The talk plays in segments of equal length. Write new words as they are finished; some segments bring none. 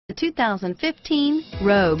The 2015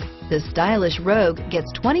 Rogue. The stylish Rogue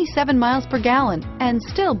gets 27 miles per gallon and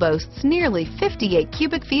still boasts nearly 58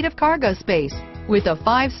 cubic feet of cargo space. With a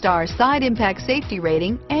 5-star side impact safety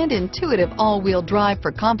rating and intuitive all-wheel drive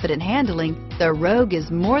for confident handling, the Rogue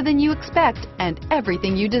is more than you expect and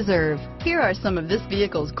everything you deserve. Here are some of this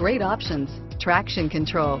vehicle's great options: traction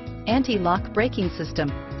control, anti-lock braking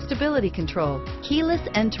system, stability control, keyless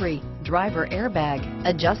entry, driver airbag,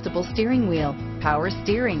 adjustable steering wheel, power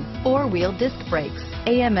steering, 4-wheel disc brakes,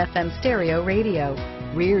 AM/FM stereo radio,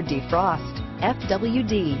 rear defrost,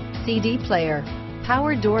 FWD, CD player,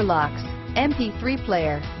 power door locks, MP3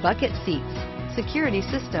 player, bucket seats, security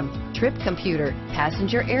system, trip computer,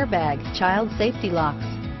 passenger airbag, child safety locks,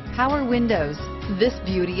 power windows. This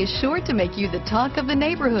beauty is sure to make you the talk of the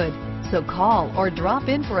neighborhood. So call or drop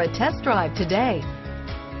in for a test drive today.